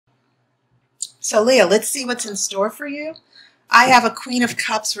So Leo, let's see what's in store for you. I have a Queen of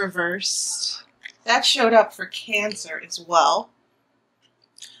Cups reversed. That showed up for Cancer as well.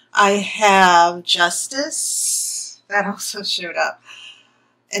 I have Justice. That also showed up.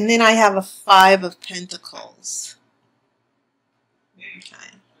 And then I have a Five of Pentacles.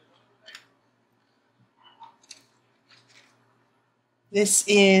 Okay. This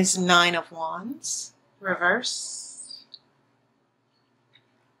is Nine of Wands, reverse.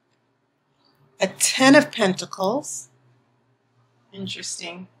 A Ten of Pentacles.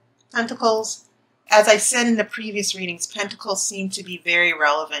 Interesting. Pentacles, as I said in the previous readings, Pentacles seem to be very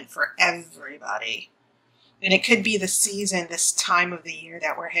relevant for everybody. And it could be the season, this time of the year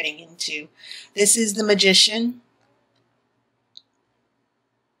that we're heading into. This is the Magician.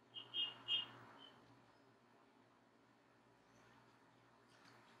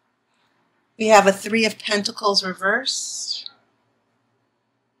 We have a Three of Pentacles reversed.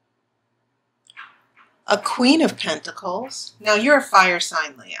 A Queen of Pentacles. Now you're a fire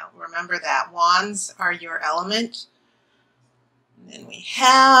sign, Leo. Remember that. Wands are your element. And then we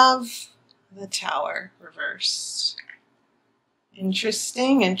have the Tower reversed.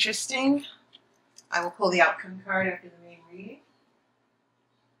 Interesting, interesting. I will pull the outcome card after the main reading.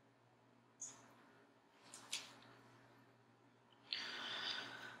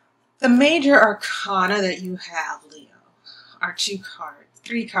 The major arcana that you have, Leo, are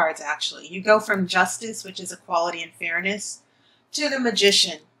three cards actually. You go from Justice, which is equality and fairness, to the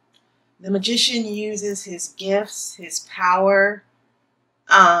Magician. The Magician uses his gifts, his power,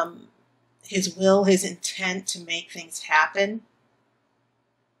 his will, his intent to make things happen.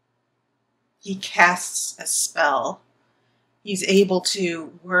 He casts a spell. He's able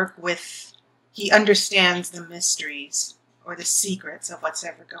to work with, he understands the mysteries or the secrets of what's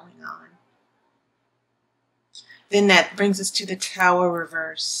ever going on. Then that brings us to the Tower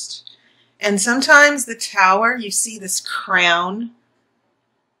reversed. And sometimes the Tower, you see this crown.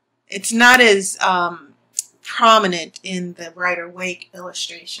 It's not as prominent in the Rider-Waite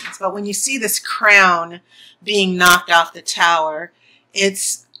illustrations, but when you see this crown being knocked off the Tower,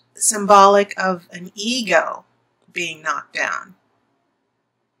 it's symbolic of an ego being knocked down.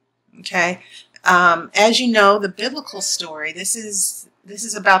 Okay? As you know, the biblical story, this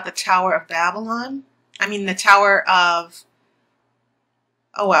is about the Tower of Babylon. I mean, the Tower of,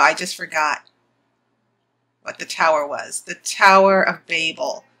 oh wow, I just forgot what the tower was. The Tower of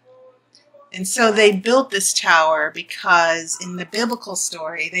Babel. And so they built this tower because in the biblical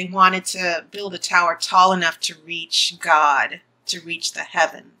story, they wanted to build a tower tall enough to reach God, to reach the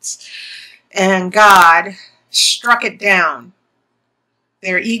heavens. And God struck it down.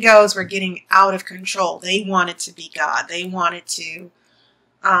 Their egos were getting out of control. They wanted to be God. They wanted to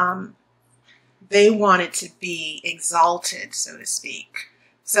be exalted, so to speak.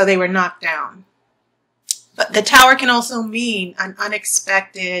 So they were knocked down. But the Tower can also mean an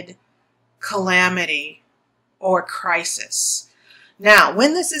unexpected calamity or crisis. Now,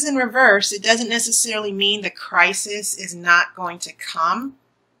 when this is in reverse, it doesn't necessarily mean the crisis is not going to come.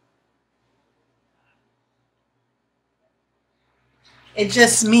 It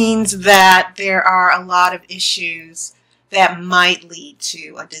just means that there are a lot of issues that might lead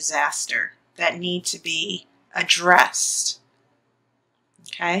to a disaster that need to be addressed.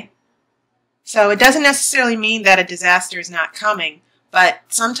 Okay? So it doesn't necessarily mean that a disaster is not coming, but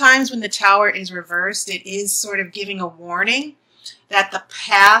sometimes when the Tower is reversed, it is sort of giving a warning that the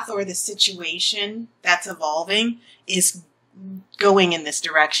path or the situation that's evolving is going in this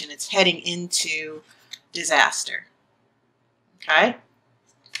direction. It's heading into disaster. Okay?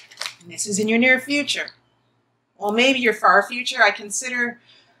 And this is in your near future. Well, maybe your far future. I consider,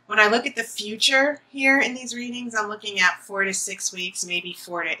 when I look at the future here in these readings, I'm looking at 4 to 6 weeks, maybe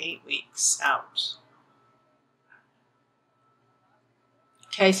 4 to 8 weeks out.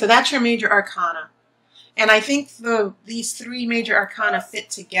 Okay, so that's your major arcana. And I think these three major arcana fit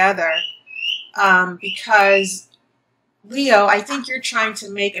together because, Leo, I think you're trying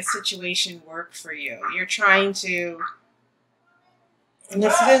to make a situation work for you. You're trying to, and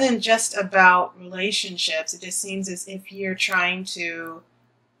this isn't just about relationships. It just seems as if you're trying to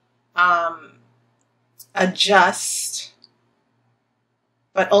adjust,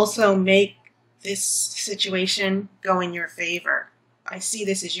 but also make this situation go in your favor. I see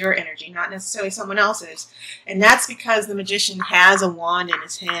this as your energy, not necessarily someone else's. And that's because the Magician has a wand in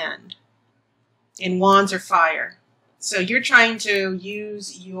his hand. And wands are fire. So you're trying to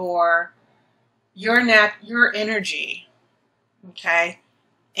use your energy, okay,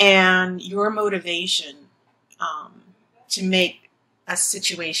 and your motivation to make a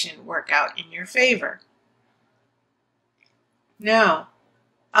situation work out in your favor. Now,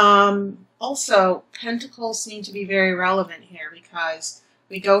 Also, pentacles seem to be very relevant here because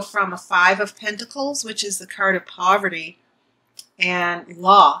we go from a Five of Pentacles, which is the card of poverty and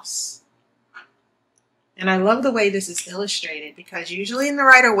loss. And I love the way this is illustrated because usually in the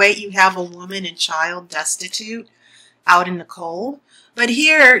Rider-Waite you have a woman and child destitute out in the cold. But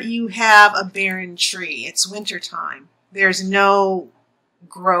here you have a barren tree. It's wintertime. There's no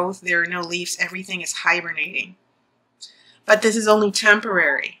growth. There are no leaves. Everything is hibernating. But this is only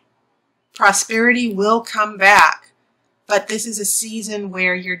temporary. Prosperity will come back. But this is a season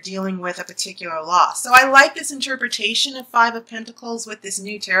where you're dealing with a particular loss. So I like this interpretation of Five of Pentacles with this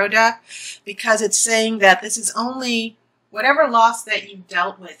new tarot deck because it's saying that this is only whatever loss that you've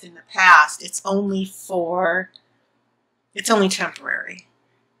dealt with in the past, it's only temporary.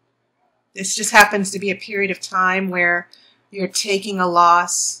 This just happens to be a period of time where you're taking a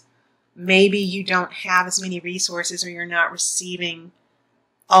loss. Maybe you don't have as many resources or you're not receiving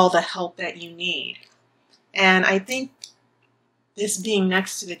all the help that you need. And I think this being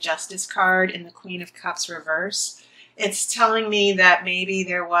next to the Justice card and the Queen of Cups reverse, it's telling me that maybe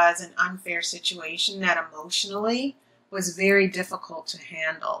there was an unfair situation that emotionally was very difficult to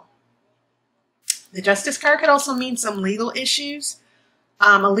handle. The Justice card could also mean some legal issues,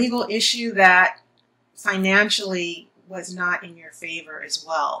 a legal issue that financially was not in your favor as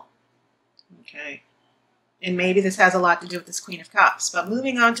well. Okay. And maybe this has a lot to do with this Queen of Cups. But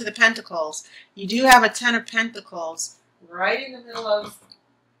moving on to the Pentacles, you do have a Ten of Pentacles right in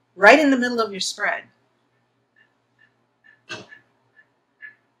the middle of your spread.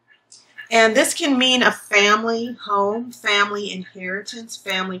 And this can mean a family home, family inheritance,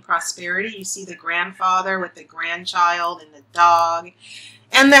 family prosperity. You see the grandfather with the grandchild and the dog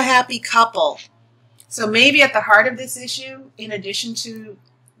and the happy couple. So maybe at the heart of this issue, in addition to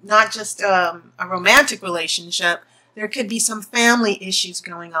not just a romantic relationship, there could be some family issues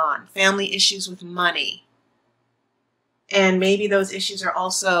going on, family issues with money. And maybe those issues are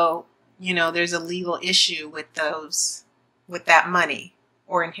also, you know, there's a legal issue with that money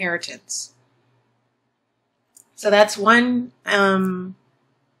or inheritance. So that's one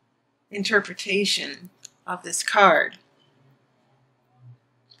interpretation of this card.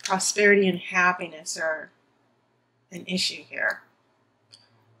 Prosperity and happiness are an issue here.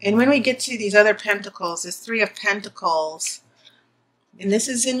 And when we get to these other pentacles, this Three of Pentacles, and this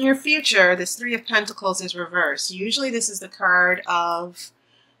is in your future, this Three of Pentacles is reversed. Usually this is the card of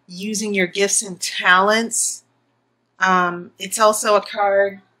using your gifts and talents. It's also a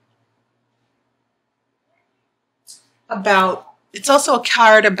card about,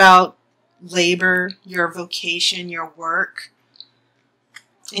 labor, your vocation, your work.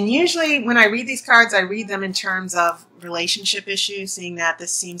 And usually when I read these cards, I read them in terms of relationship issues, seeing that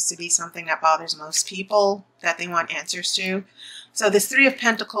this seems to be something that bothers most people, that they want answers to. So this Three of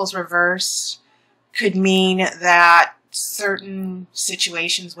Pentacles reversed could mean that certain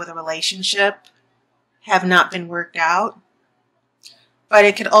situations with a relationship have not been worked out. But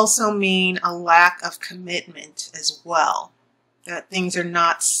it could also mean a lack of commitment as well, that things are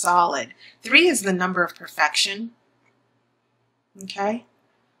not solid. 3 is the number of perfection. Okay?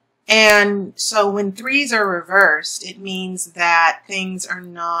 And so when 3s are reversed, it means that things are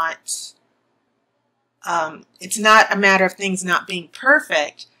not, it's not a matter of things not being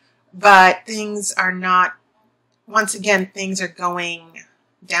perfect, but things are not, once again, things are going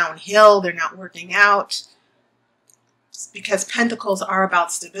downhill, they're not working out, because Pentacles are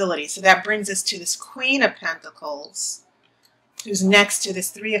about stability. So that brings us to this Queen of Pentacles, who's next to this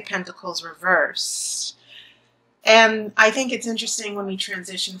Three of Pentacles reversed. And I think it's interesting when we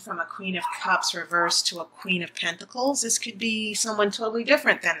transition from a Queen of Cups reversed to a Queen of Pentacles. This could be someone totally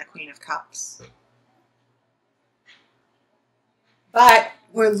different than the Queen of Cups. But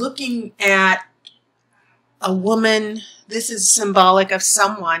we're looking at a woman. This is symbolic of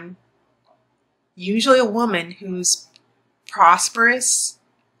someone, usually a woman, who's prosperous.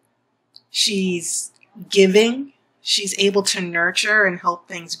 She's giving. She's able to nurture and help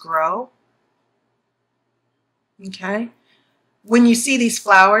things grow. Okay. When you see these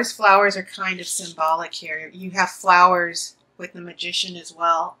flowers, flowers are kind of symbolic here. You have flowers with the Magician as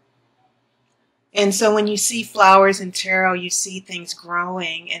well. And so when you see flowers in tarot, you see things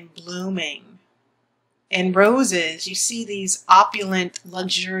growing and blooming. And roses, you see these opulent,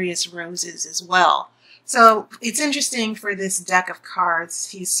 luxurious roses as well. So it's interesting for this deck of cards,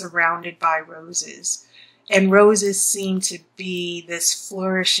 he's surrounded by roses. And roses seem to be this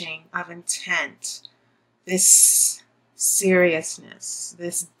flourishing of intent, this seriousness,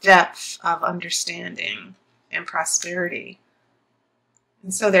 this depth of understanding and prosperity.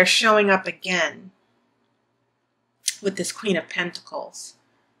 And so they're showing up again with this Queen of Pentacles.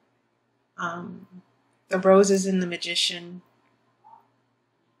 The roses in the Magician,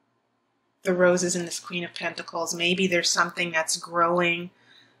 the roses in this Queen of Pentacles. Maybe there's something that's growing.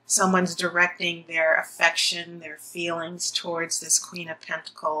 Someone's directing their affection, their feelings towards this Queen of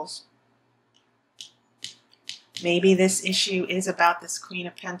Pentacles. Maybe this issue is about this Queen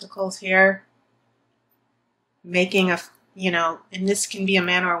of Pentacles here. Making a, and this can be a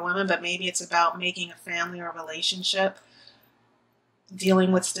man or a woman, but maybe it's about making a family or a relationship.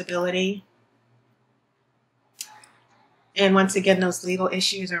 Dealing with stability. And once again, those legal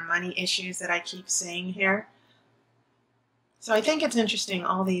issues or money issues that I keep saying here. So I think it's interesting,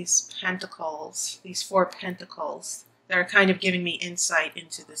 all these pentacles, these 4 pentacles, that are kind of giving me insight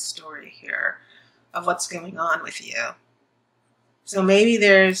into this story here of what's going on with you. So maybe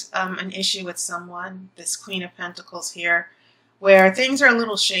there's an issue with someone, this Queen of Pentacles here, where things are a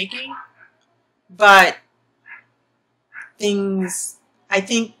little shaky, but things, I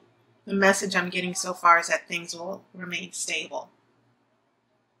think the message I'm getting so far is that things will remain stable.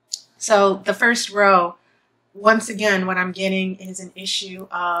 So the first row, once again, what I'm getting is an issue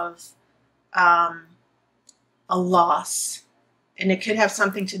of a loss. And it could have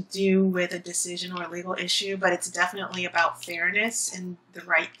something to do with a decision or a legal issue, but it's definitely about fairness and the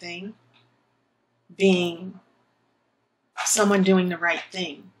right thing. Being someone doing the right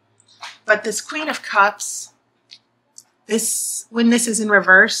thing. But this Queen of Cups, when this is in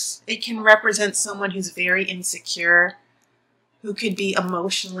reverse, it can represent someone who's very insecure, who could be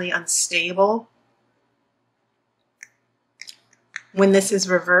emotionally unstable. When this is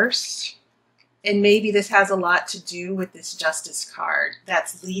reversed, and maybe this has a lot to do with this Justice card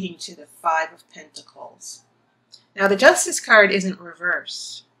that's leading to the 5 of Pentacles. Now the Justice card isn't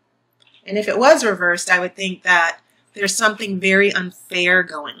reversed. And if it was reversed, I would think that there's something very unfair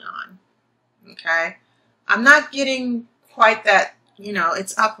going on. Okay? I'm not getting quite that,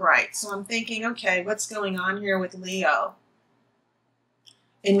 it's upright. So I'm thinking, okay, what's going on here with Leo?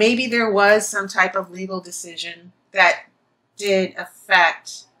 And maybe there was some type of legal decision that did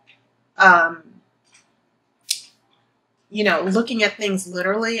affect, looking at things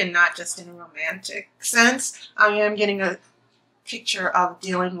literally and not just in a romantic sense. I am getting a picture of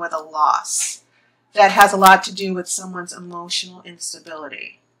dealing with a loss that has a lot to do with someone's emotional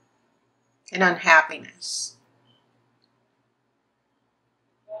instability and unhappiness.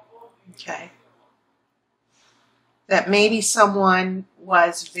 Okay. That maybe someone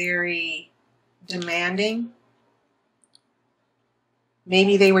was very demanding.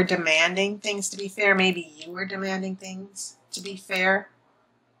 Maybe they were demanding things to be fair. Maybe you were demanding things to be fair.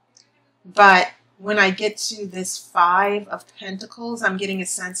 But when I get to this 5 of Pentacles, I'm getting a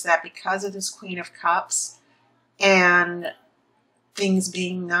sense that because of this Queen of Cups and things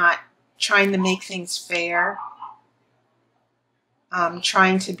being not trying to make things fair,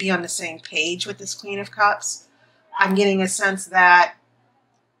 trying to be on the same page with this Queen of Cups, I'm getting a sense that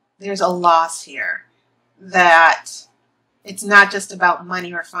there's a loss here, that it's not just about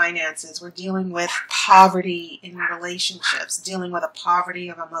money or finances. We're dealing with poverty in relationships, dealing with a poverty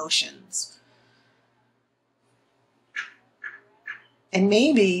of emotions. And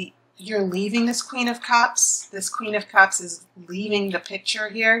maybe you're leaving this Queen of Cups. This Queen of Cups is leaving the picture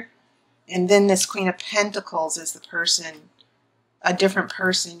here. And then this Queen of Pentacles is the person, a different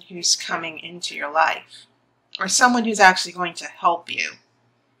person who's coming into your life. Or someone who's actually going to help you.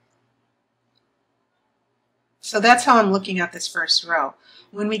 So that's how I'm looking at this first row.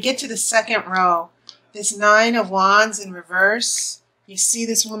 When we get to the second row, this 9 of Wands in reverse, you see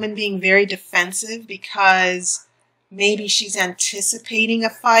this woman being very defensive because maybe she's anticipating a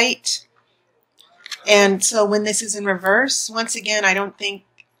fight. And so when this is in reverse, once again, I don't think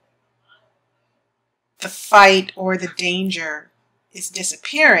the fight or the danger is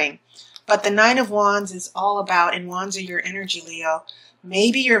disappearing. But the 9 of Wands is all about, and Wands are your energy, Leo.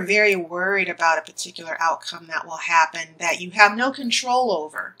 Maybe you're very worried about a particular outcome that will happen that you have no control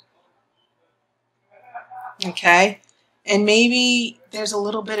over. Okay? And maybe there's a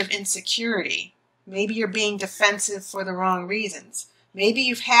little bit of insecurity. Maybe you're being defensive for the wrong reasons. Maybe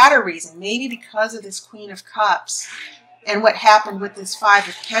you've had a reason. Maybe because of this Queen of Cups and what happened with this 5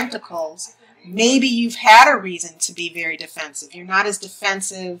 of Pentacles, maybe you've had a reason to be very defensive. You're not as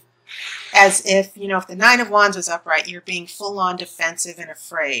defensive as if, if the 9 of Wands was upright, you're being full-on defensive and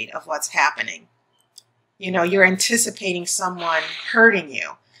afraid of what's happening. You're anticipating someone hurting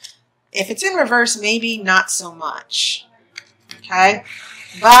you. If it's in reverse, maybe not so much. Okay?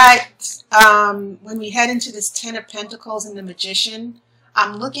 But when we head into this 10 of Pentacles and the Magician,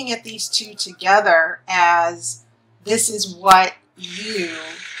 I'm looking at these two together as this is what you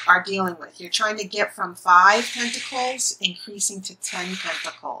are dealing with. You're trying to get from 5 pentacles increasing to 10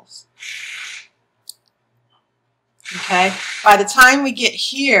 pentacles. Okay? By the time we get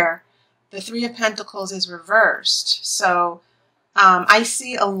here, the 3 of Pentacles is reversed. So I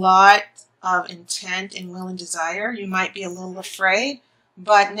see a lot of intent and will and desire. You might be a little afraid,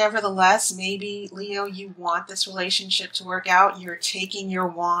 but nevertheless, maybe, Leo, you want this relationship to work out. You're taking your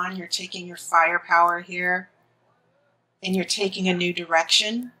wand, you're taking your firepower here, and you're taking a new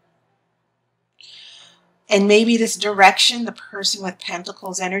direction. And maybe this direction, the person with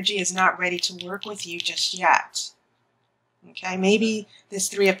Pentacles energy is not ready to work with you just yet. Okay, maybe this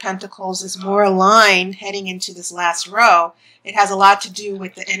 3 of Pentacles is more aligned heading into this last row. It has a lot to do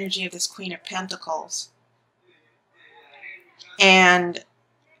with the energy of this Queen of Pentacles. And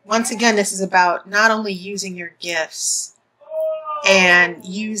once again, this is about not only using your gifts and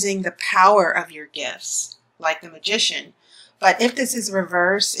using the power of your gifts, like the Magician, but if this is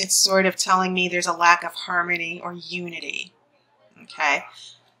reverse, it's sort of telling me there's a lack of harmony or unity. Okay?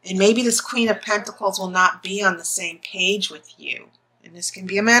 And maybe this Queen of Pentacles will not be on the same page with you. And this can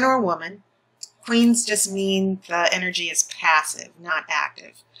be a man or a woman. Queens just mean the energy is passive, not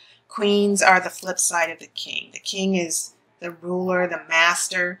active. Queens are the flip side of the king. The king is the ruler, the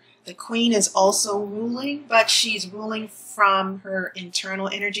master. The queen is also ruling, but she's ruling from her internal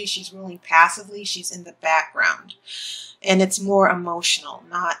energy. She's ruling passively. She's in the background. And it's more emotional,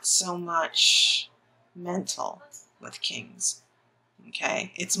 not so much mental with kings.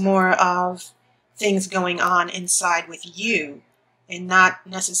 Okay, it's more of things going on inside with you and not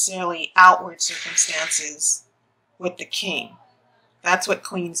necessarily outward circumstances with the king. That's what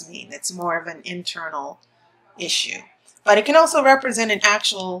queens mean. It's more of an internal issue. But it can also represent an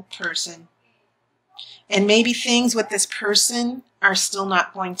actual person. And maybe things with this person are still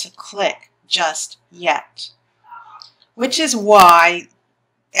not going to click just yet. Which is why,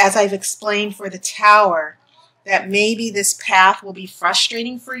 as I've explained for the Tower, that maybe this path will be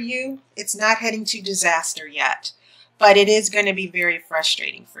frustrating for you. It's not heading to disaster yet, but it is going to be very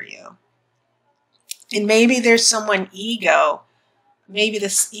frustrating for you. And maybe there's someone ego. Maybe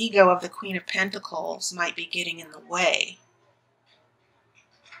this ego of the Queen of Pentacles might be getting in the way.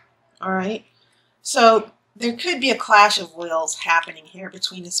 All right. So there could be a clash of wills happening here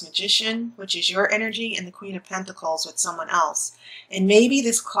between this Magician, which is your energy, and the Queen of Pentacles with someone else. And maybe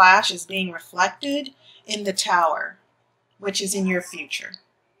this clash is being reflected in the Tower, which is in your future.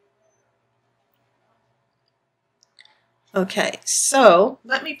 Okay, so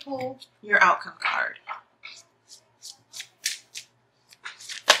let me pull your outcome card.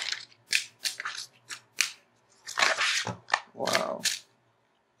 Whoa.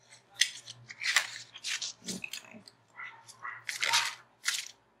 Okay.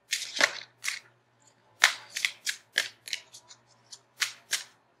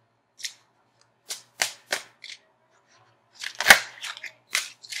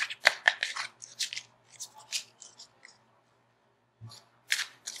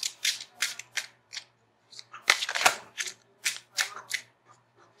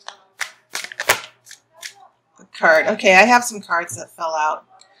 Card. Okay, I have some cards that fell out.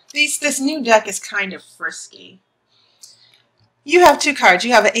 This new deck is kind of frisky. You have 2 cards.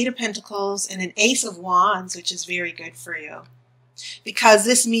 You have an 8 of Pentacles and an Ace of Wands, which is very good for you. Because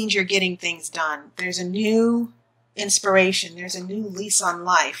this means you're getting things done. There's a new inspiration. There's a new lease on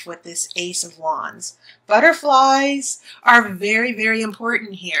life with this Ace of Wands. Butterflies are very, very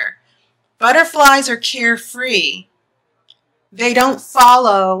important here. Butterflies are carefree. They don't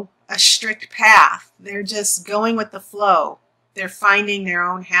follow a strict path. They're just going with the flow. They're finding their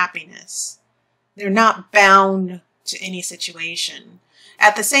own happiness. They're not bound to any situation.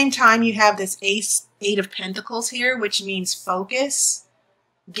 At the same time, you have this 8 of Pentacles here, which means focus,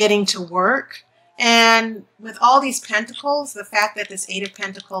 getting to work. And with all these pentacles, the fact that this 8 of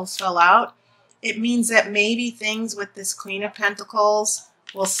Pentacles fell out, it means that maybe things with this Queen of Pentacles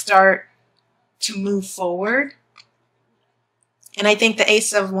will start to move forward. And I think the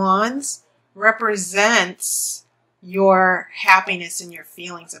Ace of Wands represents your happiness and your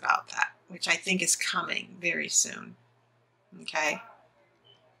feelings about that, which I think is coming very soon. Okay?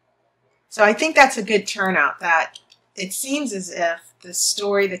 So I think that's a good turnout. That it seems as if the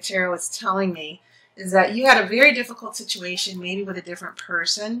story the tarot is telling me is that you had a very difficult situation, maybe with a different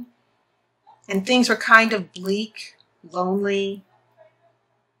person, and things were kind of bleak, lonely,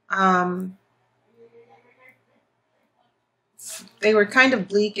 they were kind of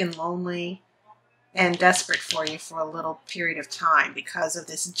bleak and lonely and desperate for you for a little period of time because of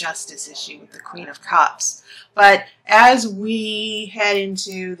this justice issue with the Queen of Cups. But as we head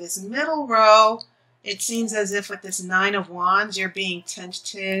into this middle row, It seems as if with this Nine of Wands, you're being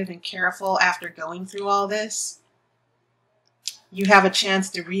tentative and careful after going through all this. You have a chance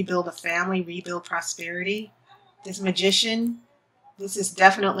to rebuild a family, rebuild prosperity. This Magician, this is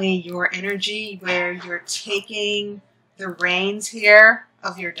definitely your energy where you're taking the reins here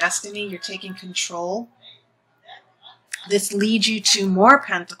of your destiny. You're taking control. This leads you to more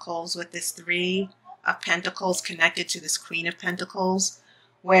Pentacles with this Three of Pentacles connected to this Queen of Pentacles,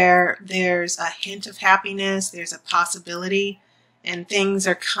 where there's a hint of happiness, there's a possibility, and things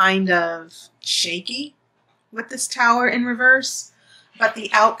are kind of shaky with this Tower in reverse. But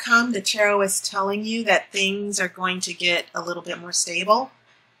the outcome, the tarot is telling you that things are going to get a little bit more stable.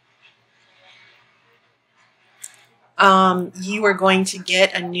 You are going to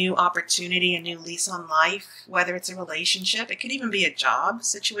get a new opportunity, a new lease on life, whether it's a relationship. It could even be a job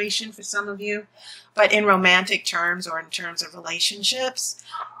situation for some of you. But in romantic terms or in terms of relationships,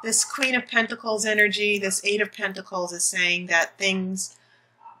 this Queen of Pentacles energy, this Eight of Pentacles is saying that things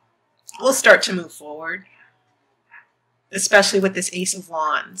will start to move forward, especially with this Ace of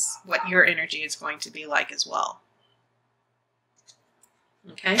Wands, what your energy is going to be like as well.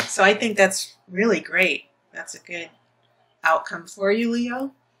 Okay, so I think that's really great. That's a good outcome for you,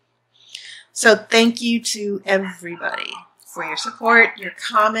 Leo. So thank you to everybody for your support, your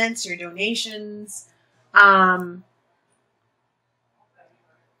comments, your donations. I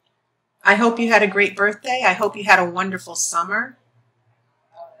hope you had a great birthday. I hope you had a wonderful summer.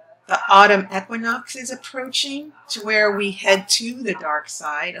 The autumn equinox is approaching to where we head to the dark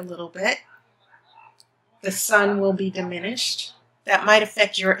side a little bit. The sun will be diminished. That might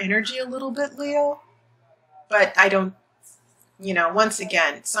affect your energy a little bit, Leo. But I don't, you know, once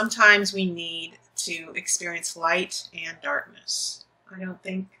again, sometimes we need to experience light and darkness. I don't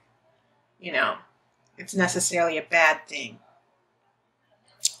think, you know, it's necessarily a bad thing.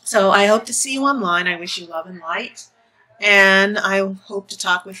 So I hope to see you online. I wish you love and light. And I hope to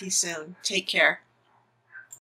talk with you soon. Take care.